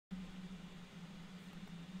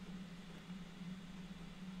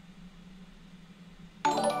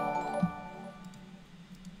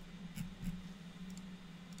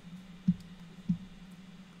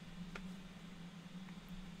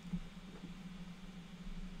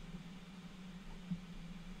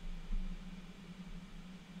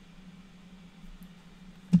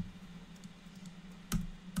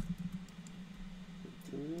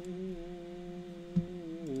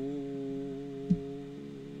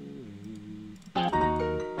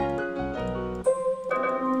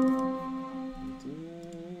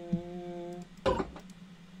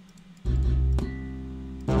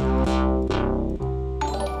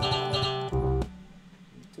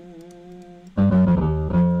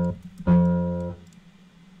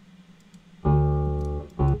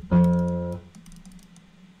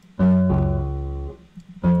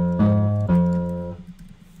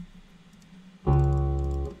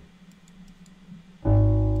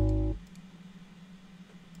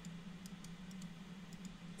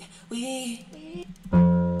We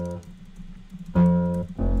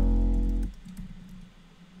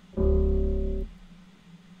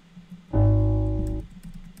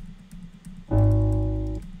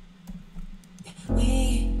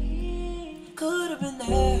could have been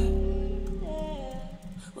there.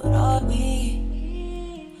 With all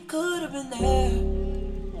we could have been there.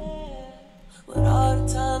 With all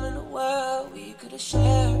the time in the world we could have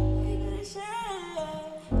shared.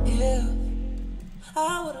 If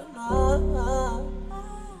I would have known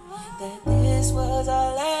that this was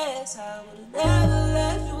our last, I would have never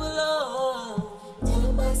left you alone.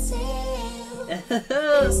 Tell myself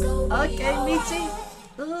it's gonna be okay, alright. Michi.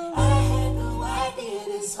 I had no idea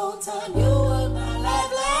this whole time you were my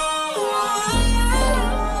lifeline.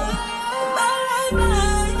 My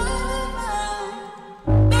lifeline.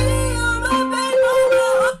 Baby, you're my baby.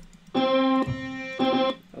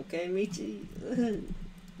 Okay, Michi.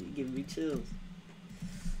 You give me chills.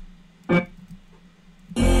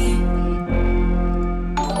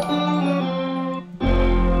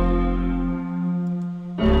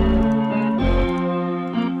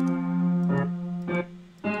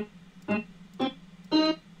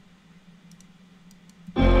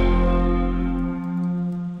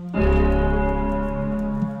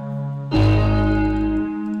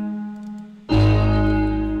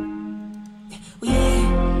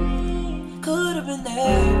 Could have been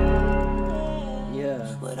there. Yeah.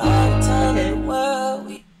 With all the time in the world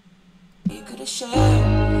we could have shared.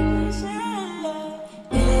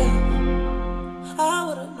 If I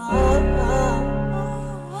would have known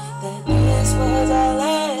that this was our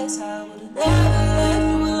last, I would have never left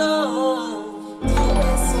you alone. Tell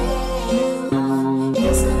myself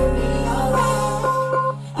it's gonna be alright.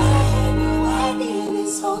 I had no idea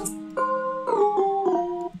this whole time.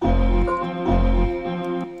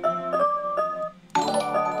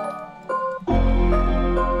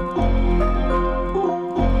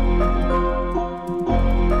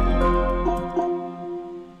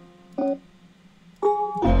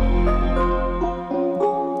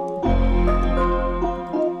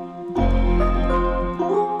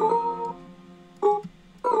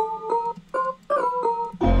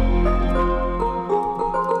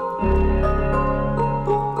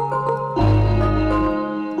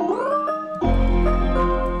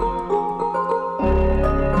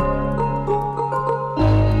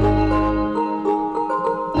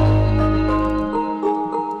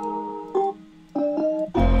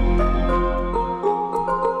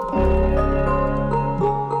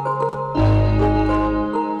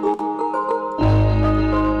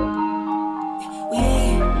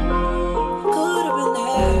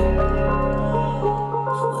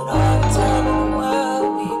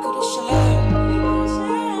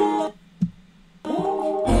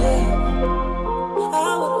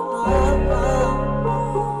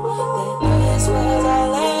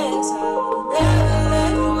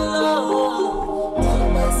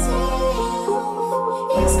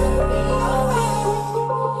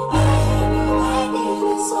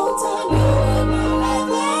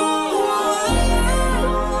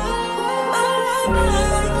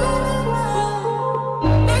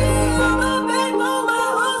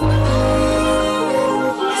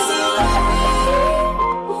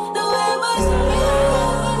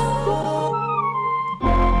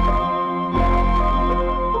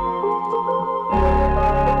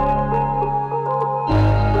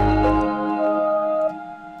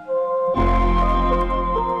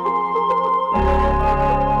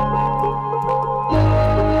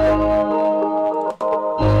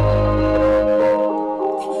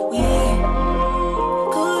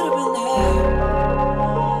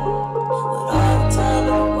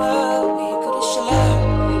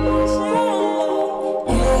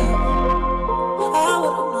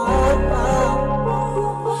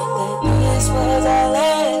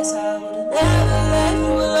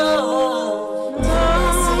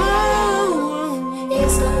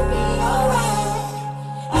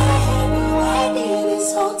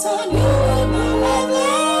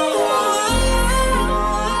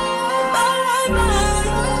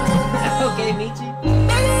 Okay, Michi.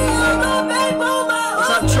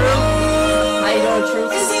 What's up, True? How you doing, True?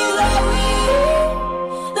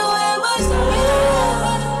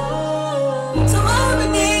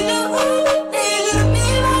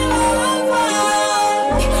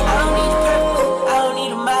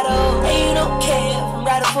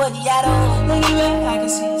 I can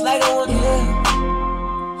see it's like I want you.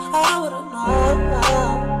 I would've known.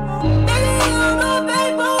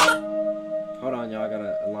 Hold on, y'all. I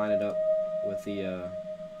gotta line it up with the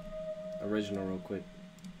original real quick.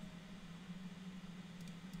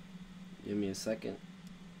 Give me a second.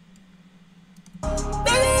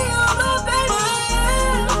 Baby,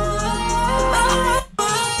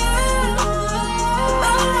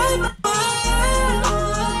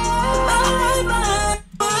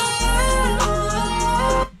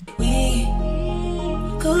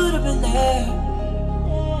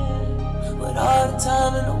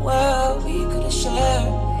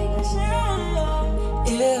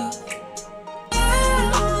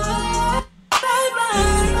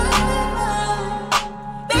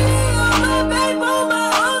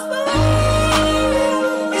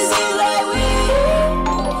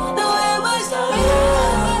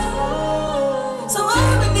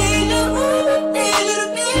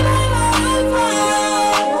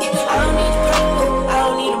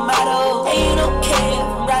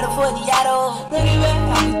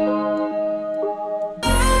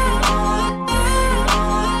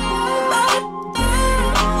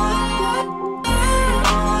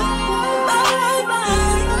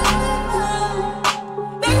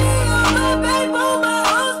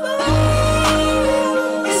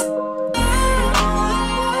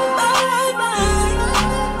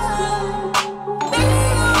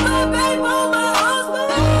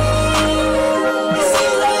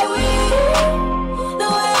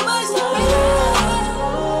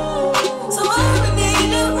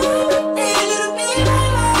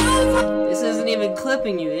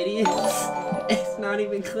 not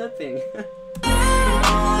even clipping. There's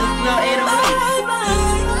no 808.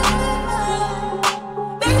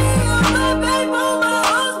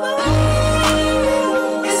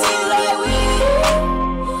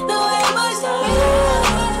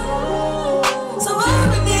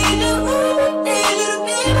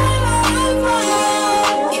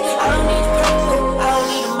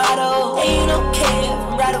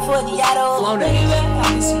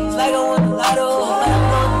 Like I won the lotto, but I'm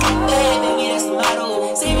going bad, baby, that's the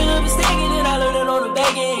motto. Saving up and stacking it, I learned it on the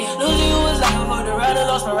back end. Losing was like a for the ride, I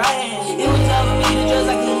lost my right hand. It was time for me to just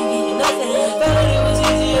like couldn't get you nothing. Felt like it was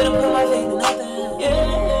easier to put my faith in nothing. Yeah,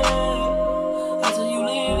 until you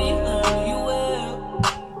leave me, learn you well.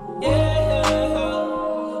 Yeah,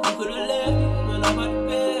 you could've left me when I'm about to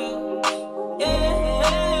bail.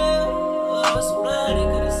 Yeah, I was so blind, I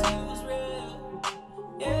couldn't see it was real.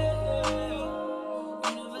 Yeah.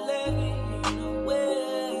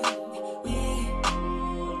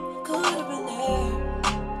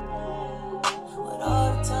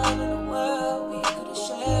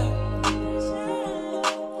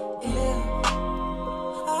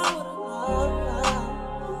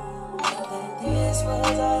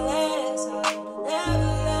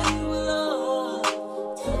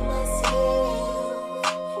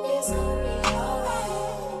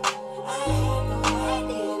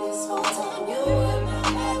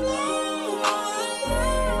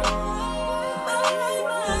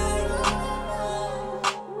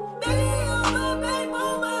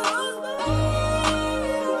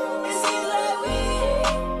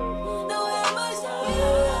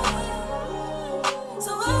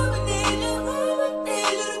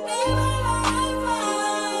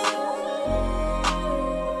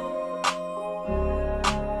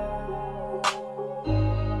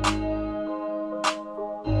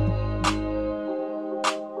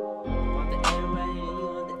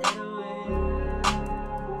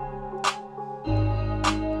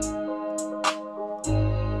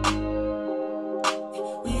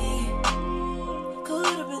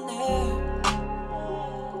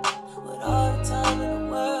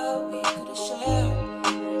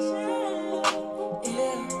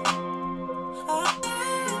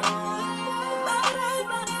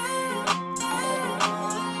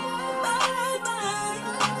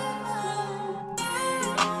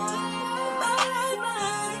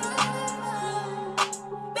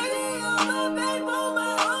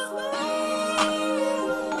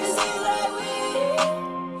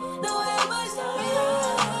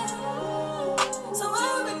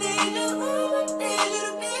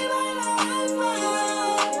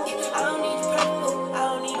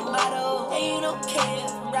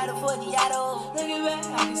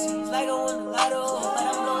 Like I won the lotto, but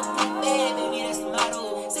I'm blowing bad, baby, that's the motto.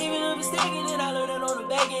 Saving up and stacking it, I learned it on the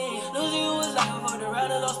back end. Losing you was like a for the ride,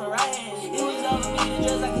 I lost my right hand. It was all for me to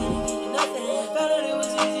just like couldn't get you nothing. Felt that it was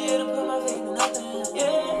easier to put my faith in nothing.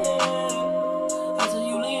 Yeah, until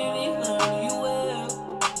you leave me, learn you well.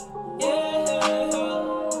 Yeah,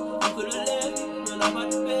 you could've left me when I'm about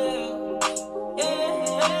to bail.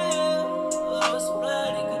 Yeah, I was so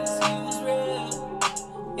blind, I couldn't see it was real.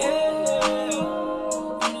 Yeah.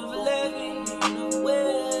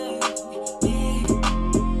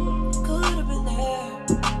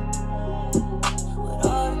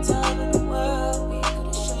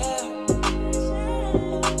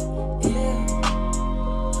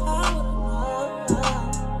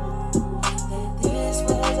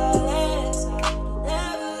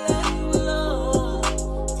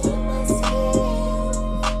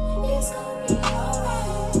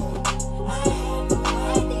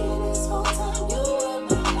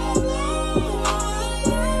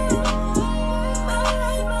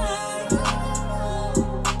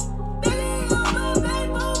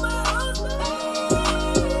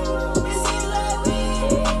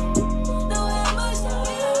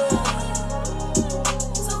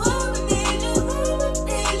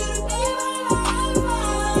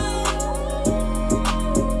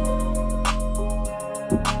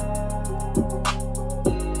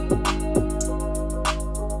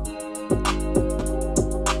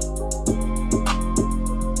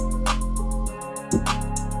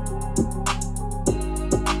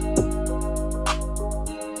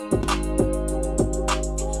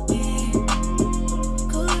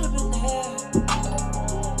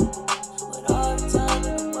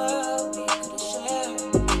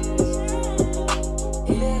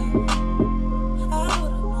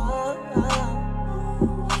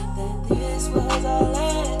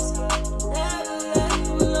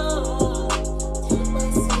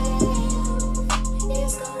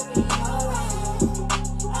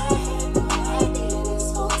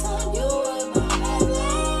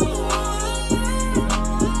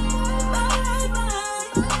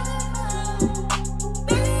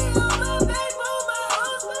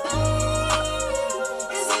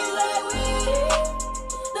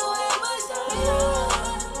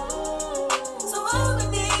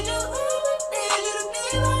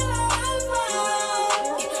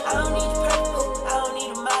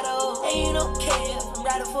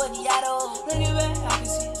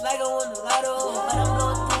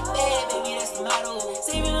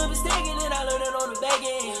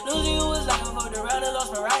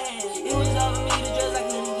 lost my right hand. It was all for me to just, I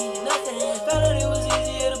couldn't give you nothing. Found out it was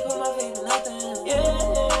easier to put my faith in nothing. Yeah,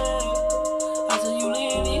 after you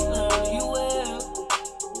leave me, learn you well.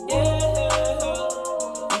 Yeah,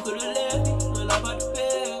 you could've left me when I bought the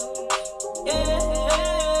pills. Yeah,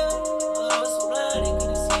 I was so blind,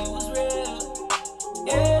 couldn't see it was real.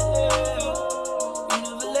 Yeah, you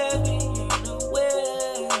never left me, you never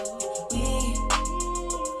will. We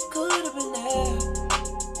could've been there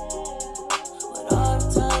with all the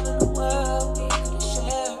time in the world we could've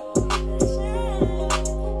shared.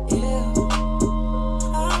 Yeah,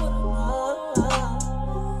 I would've known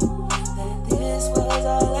that this was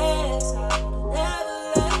our last. I would've never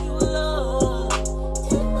left you alone.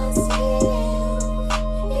 Tell myself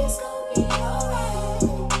it's gonna be alright.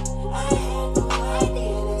 I had no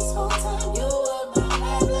idea this whole time you were my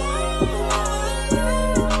lifeline.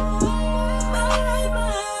 My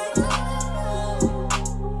lifeline.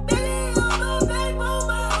 Baby, you're my backbone,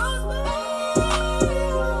 my husband.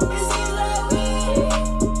 It seems like we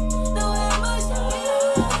don't have much time.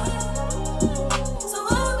 So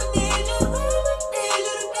I'ma need you to be my lifeline.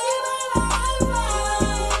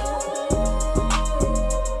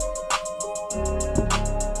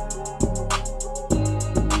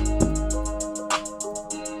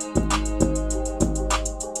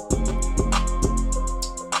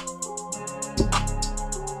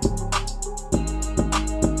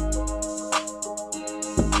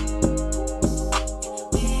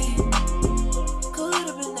 We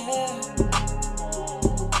could've been there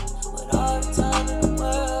with all the time in the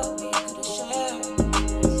world we could've shared.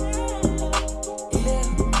 Yeah,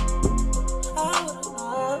 I would've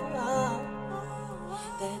known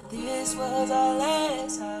that this was our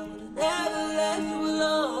last. I would've never left you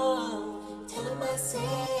alone. Telling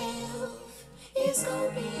myself it's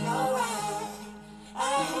gonna be alright. I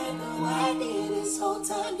had no idea this whole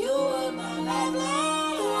time you were my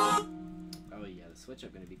lifeline. Oh yeah, the switch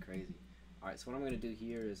up gonna be crazy. Alright, so what I'm gonna do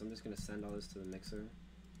here is I'm just gonna send all this to the mixer.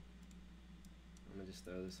 I'm gonna just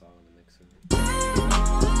throw this all in the mixer.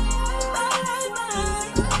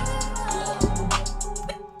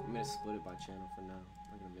 I'm gonna split it by channel for now.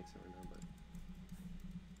 I'm not gonna mix it right now, but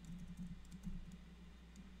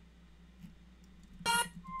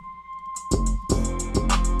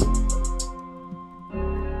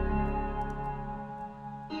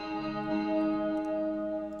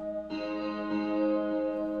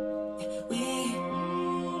we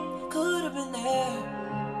could've been there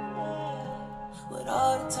with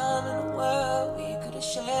all the time in the world we could've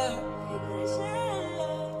shared.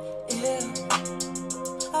 Yeah,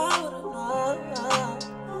 I would've known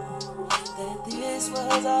that this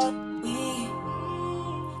was our. We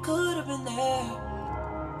could've been there.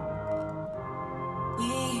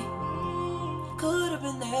 We could've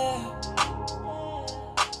been there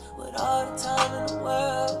with all the time in the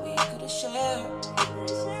world we could've shared.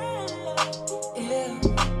 Yeah,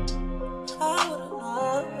 I would've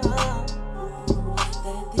known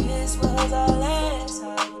that this was our last. I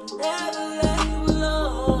would've never left you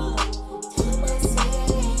alone. Tell myself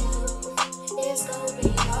it's gonna be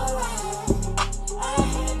alright. I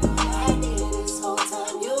had no idea this whole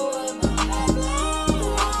time you were my lifeline.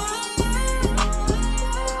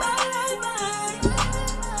 My lifeline.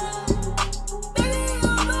 Baby,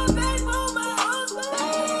 you're my backbone, my husband.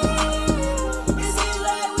 It seems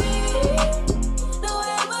like we don't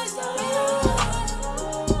have much time.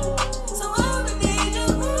 So I'ma need you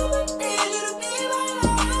to be my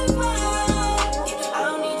lifeline. Yeah, I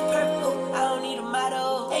don't need you perfect, oh, I don't need a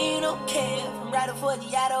model. And you don't care if I'm riding for the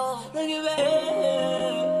auto. Look at back,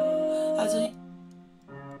 I tell you.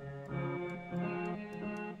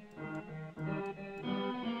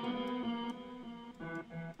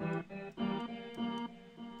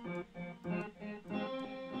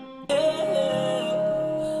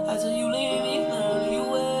 Yeah, I tell you leave me, learn you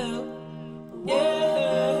well.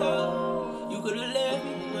 Yeah, you could've left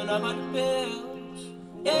me when I bought the pills.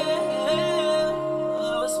 Yeah, I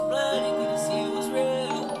was so blind, couldn't see it was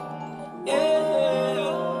real. Yeah,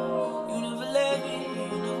 you never left me, you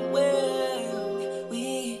never will.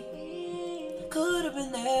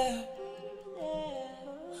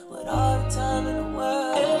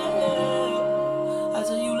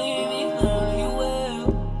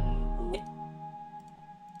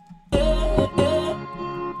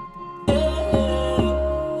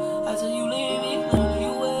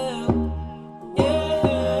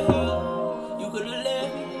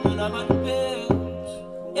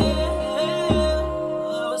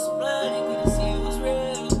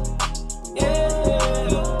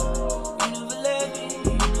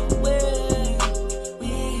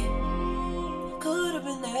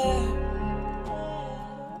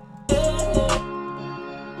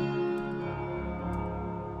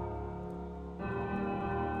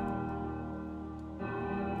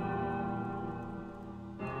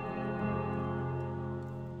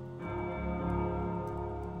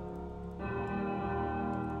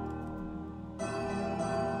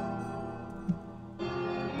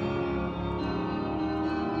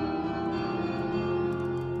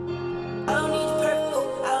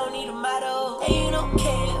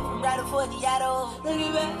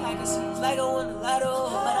 Looking back, I can see it's like I won the lotto.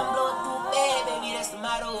 But I'm blowing through bad, baby, that's the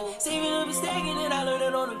motto. Saving a mistake and then I learned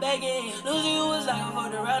it on the back end. Losing you was like I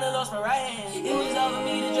fucked around and lost my right hand. It was all for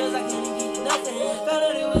me to just, I couldn't get to nothing. Found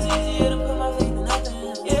out it was easier to put my faith in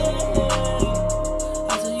nothing. Yeah,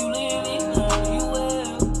 until you leave me, now you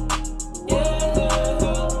will. Yeah,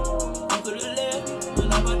 you could've left me when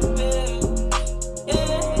I'm about to bed.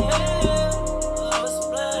 Yeah, I was so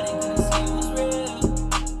blind, I couldn't see it was real.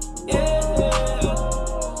 Yeah,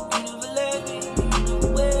 you never left me, you never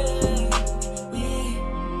will. We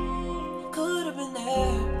could've been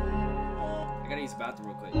there. I gotta use the bathroom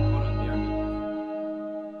real quick. Hold on, BRB.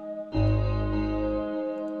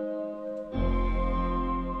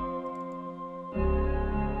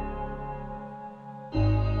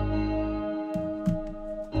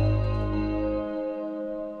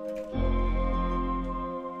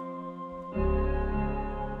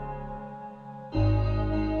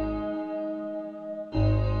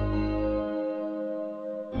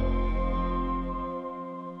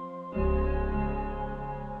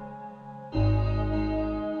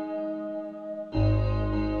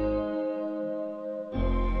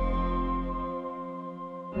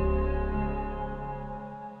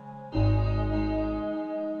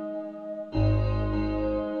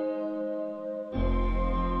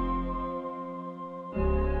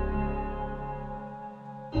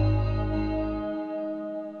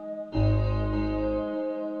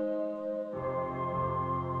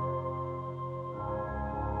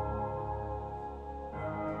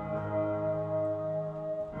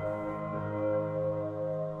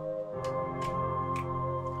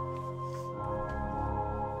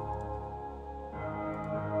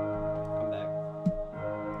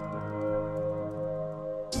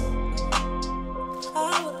 I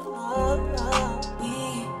would've known we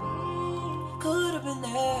could've been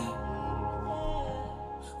there.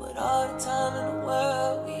 With all the time in the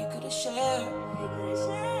world we could've shared.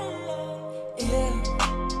 Yeah,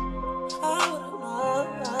 I would've known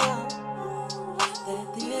that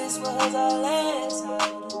this was our last. I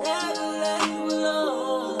would've never let you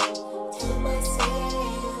alone. Tell myself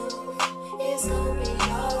it's gonna be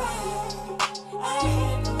alright. I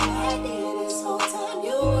had no idea this whole time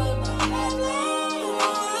you were my lifeline.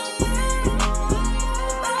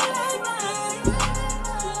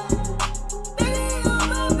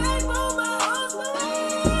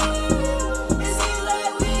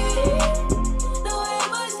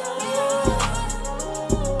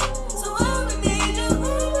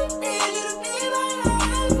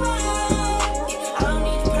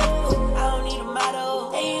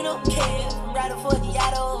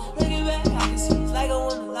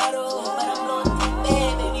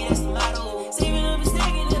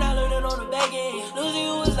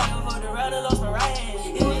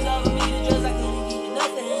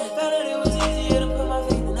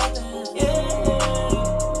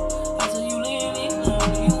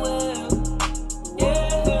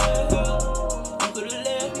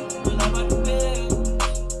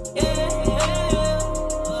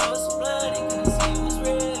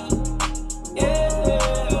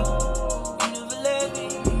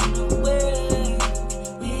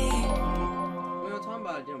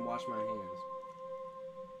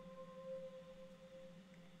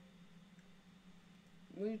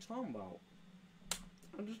 What are you talking about?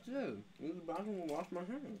 I just did. I was about to wash my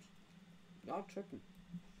hands. Y'all tripping.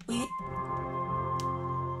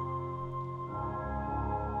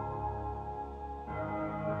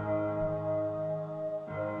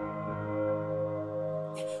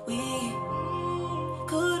 We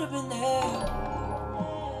could've been there.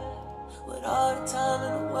 With all the time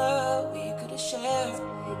in the world we could've shared.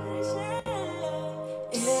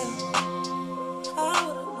 Yeah, I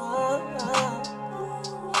would've known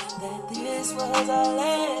that this was our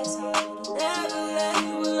last. I would've never let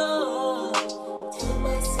you alone. Tell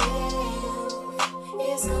myself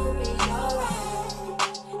it's gonna be alright.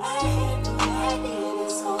 I had no idea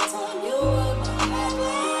this whole time you were my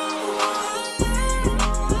lifeline.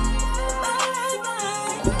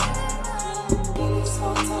 This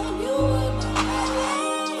whole time you were my lifeline.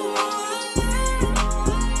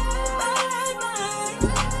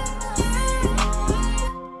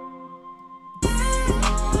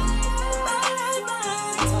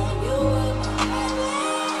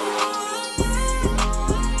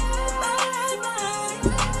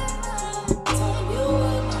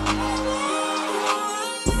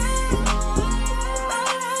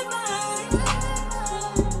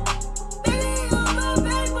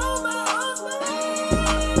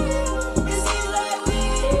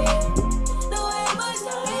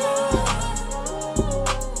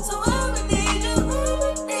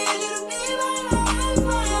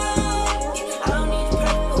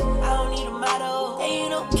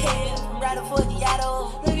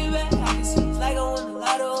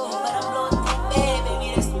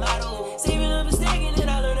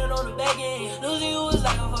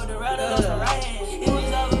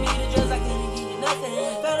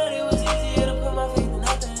 Found out it was easier to put my faith in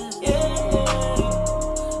nothing.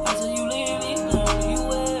 Yeah. Until you leave me, now you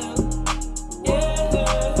will. Yeah.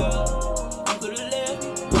 You could've left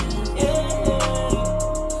me.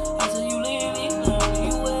 Yeah. Until you leave me, now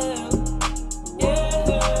you will. Yeah.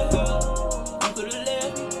 You could've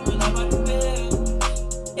left me when I'm about to fail.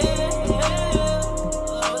 Yeah.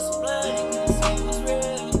 I was so blind, you couldn't see it was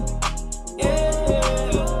real. Yeah.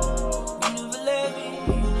 You never let me,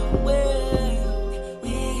 you never will.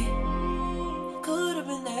 We could've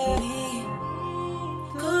been there. We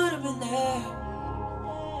could've been there.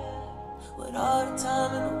 With all the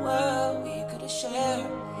time in the world we could've shared.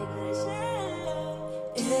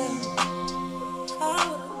 Yeah. I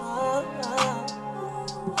would've known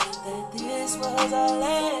that this was our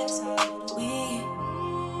last time. We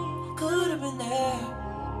could've been there.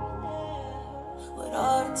 With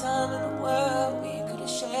all the time in the world we could've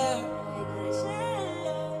shared.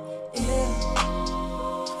 Yeah.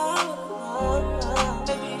 I would've known,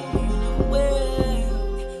 baby, you never will.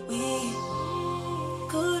 We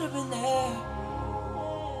could've been there.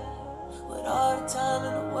 With all the time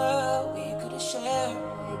in the world we could've shared.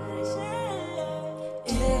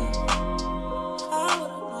 Yeah. I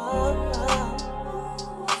would've known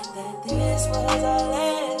that this was our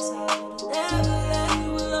last time. Never let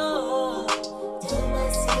you alone. Tell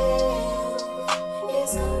myself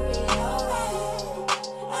it's gonna be alright.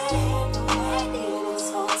 I had no idea this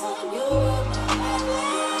whole time you were my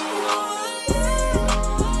lifeline.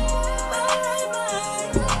 My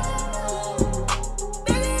lifeline.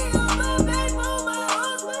 Baby, you're my backbone, my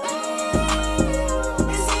husband.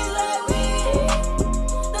 It seems like we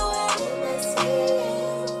know how to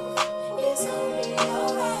myself. It's gonna be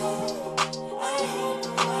alright. I had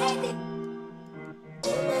no idea.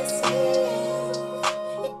 Myself.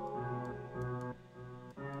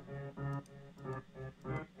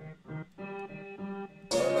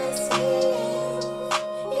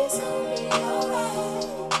 It's gonna be alright.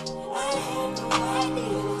 I had no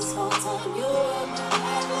idea this whole time you were my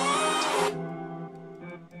lifeline.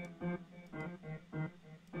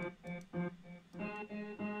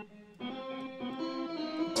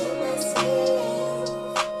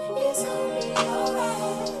 It's gonna be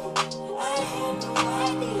alright. I had no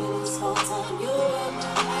idea this whole time you were my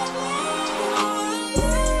lifeline.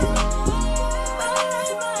 My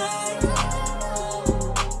lifeline.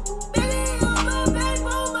 Baby, you're my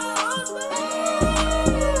backbone, my husband.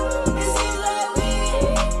 It seems like we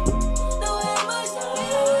don't have much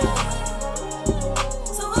time.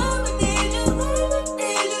 So I'ma need you to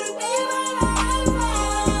be my lifeline.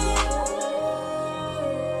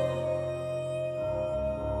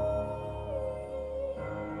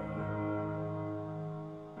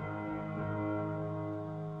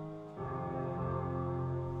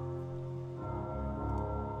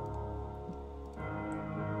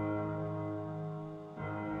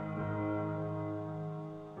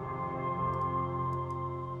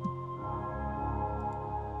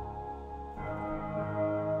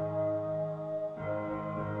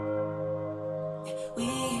 We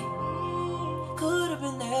could've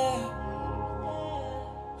been there.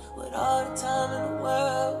 With all the time in the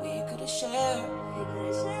world we could've shared.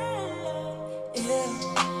 Yeah.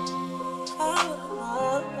 I would've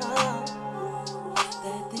known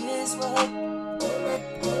that this was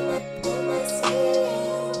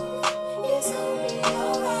myself. It's gonna be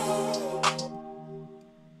alright.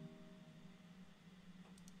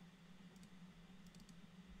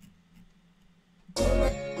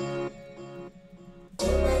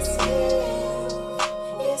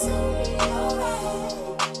 It's gonna be alright.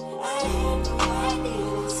 I had no idea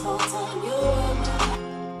this whole time you were my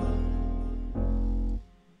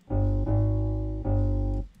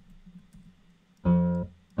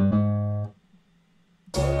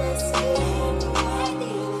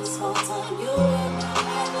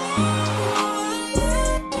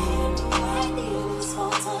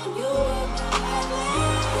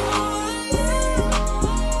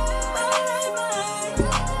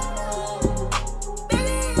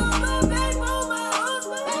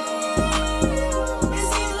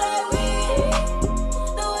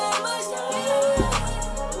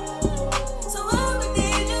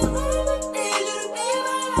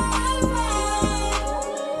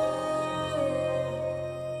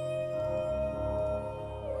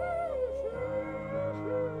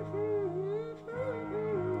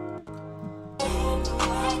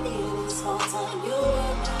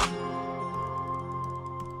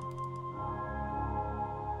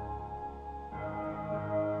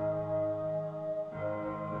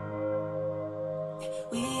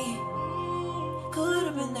We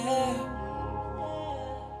could've been there.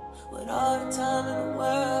 With all the time in the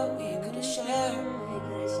world we could've shared.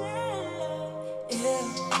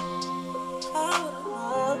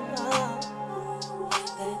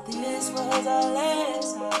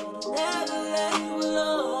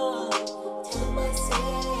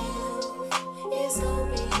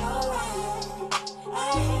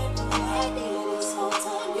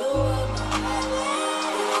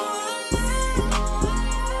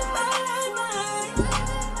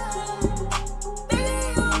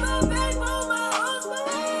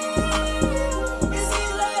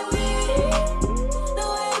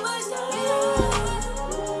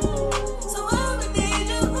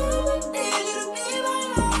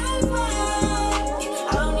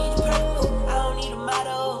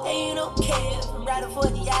 for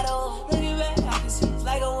the auto. Looking back, I can see it's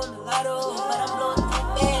like I won the lotto. But I'm blowing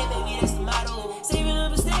up bad, baby, that's the motto. Saving a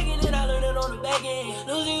mistake and then I learned it on the back end.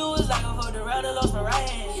 Losing you was like I fucked around and lost my right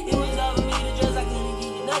hand. It was all for me to just, I couldn't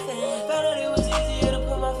give you nothing. Found out it was easier to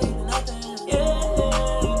put my faith in nothing. Yeah.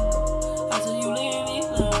 Until you leave me,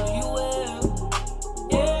 love you well.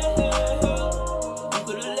 Yeah. You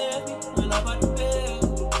could've left me when I'm about to fail.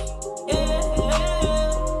 Yeah.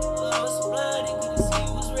 I was so blind, I couldn't see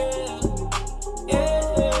it was real. Yeah.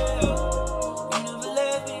 You never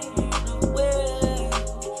left me, you never will.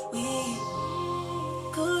 We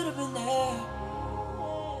could've been there.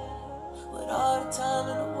 With all the time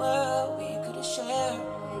in the world we could've shared.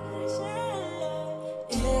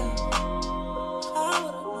 Yeah. I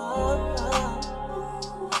would've known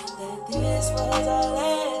that this was our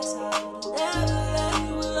last. I would've never left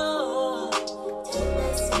you alone. Tell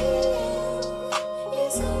myself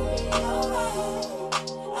it's gonna be alright.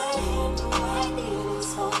 I had no idea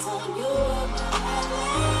this whole time you were my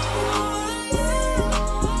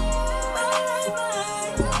lifeline.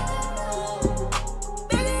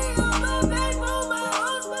 Baby, you're my backbone, my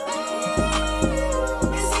husband.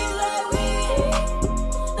 It seems like we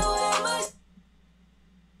don't have much.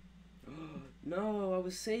 No, I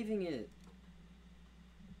was saving it.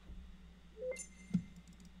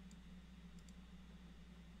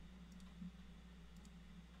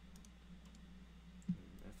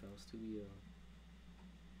 FL Studio.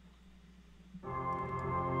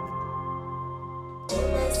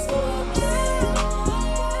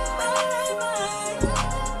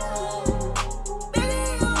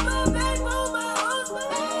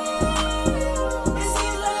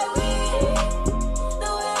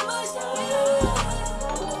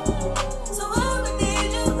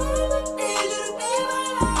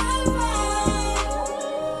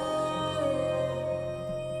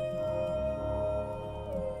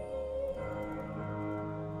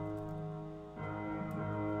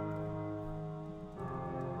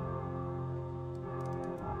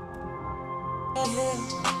 Yeah,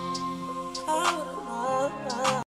 I would've known.